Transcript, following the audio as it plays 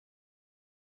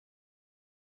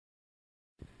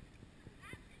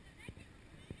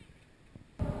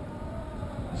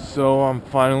So I'm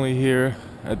finally here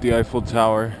at the Eiffel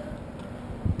Tower.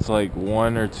 It's like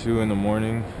 1 or 2 in the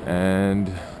morning, and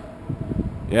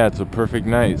yeah, it's a perfect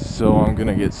night. So I'm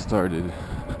gonna get started.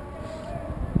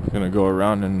 I'm gonna go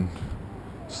around and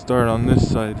start on this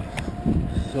side.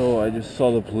 So I just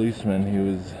saw the policeman. He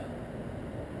was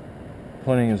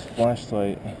pointing his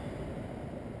flashlight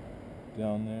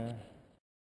down there.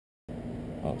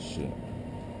 Oh shit.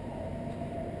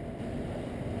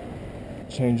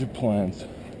 Change of plans.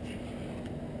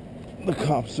 The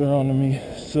cops are on to me,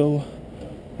 so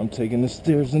I'm taking the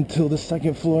stairs until the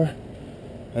 2nd floor,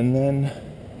 and then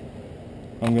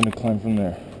I'm gonna climb from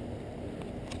there.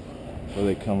 So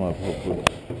they come up, hopefully.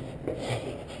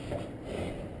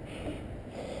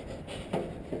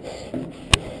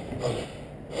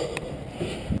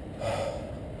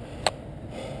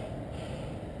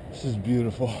 This is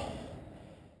beautiful.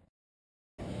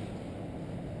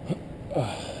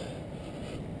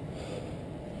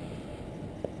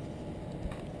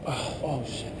 Oh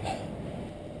shit.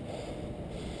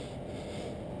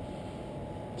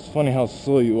 It's funny how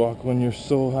slow you walk when you're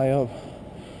so high up.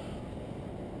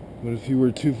 But if you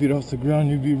were 2 feet off the ground,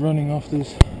 you'd be running off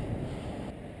this.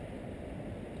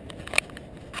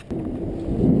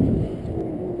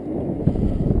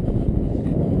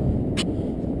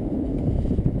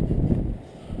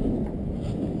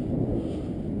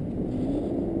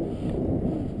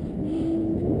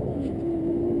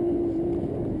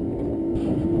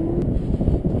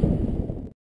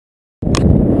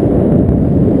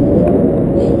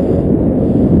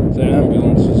 The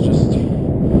ambulance is just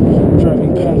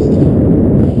driving past.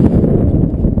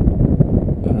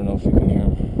 I don't know if you can hear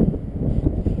them,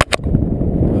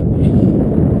 but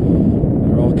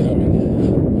they're all coming.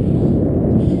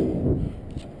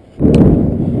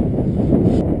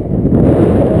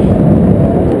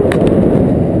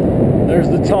 There's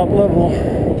the top level.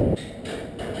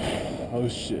 Oh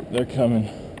shit, they're coming.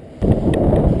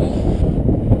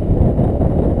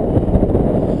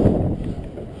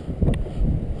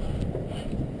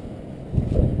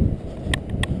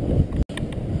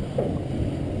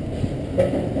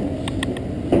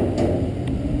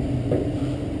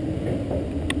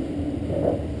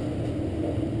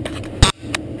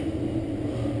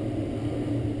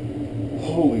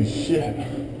 Holy shit.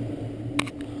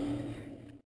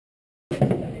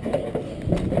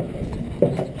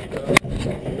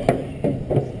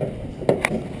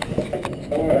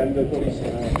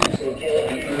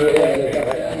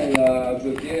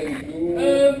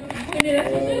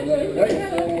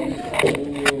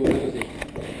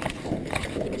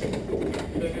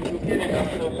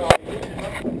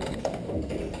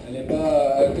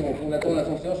 On attend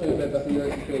l'ascenseur, je fais passer de la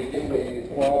sécurité, mais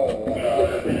 3...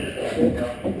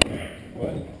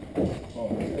 Ouais.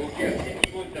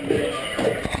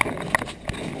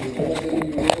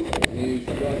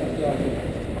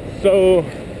 So,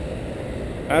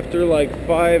 after like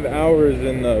 5 hours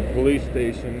in the police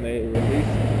station, they released me.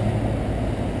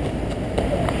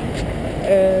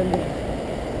 And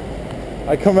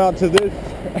I come out to this.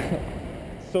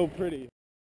 So pretty.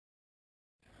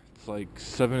 It's like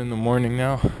 7 in the morning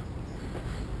now,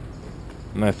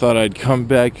 and I thought I'd come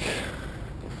back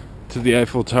to the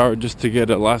Eiffel Tower just to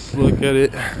get a last look at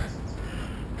it.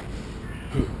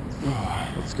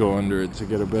 Let's go under it to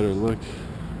get a better look.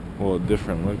 Well, a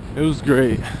different look. It was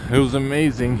great. It was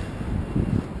amazing.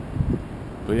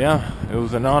 But yeah, it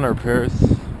was an honor, Paris.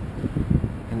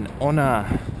 An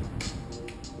honor.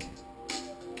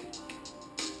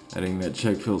 Adding that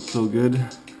check feels so good.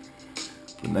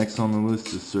 But next on the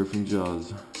list is surfing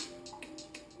Jaws.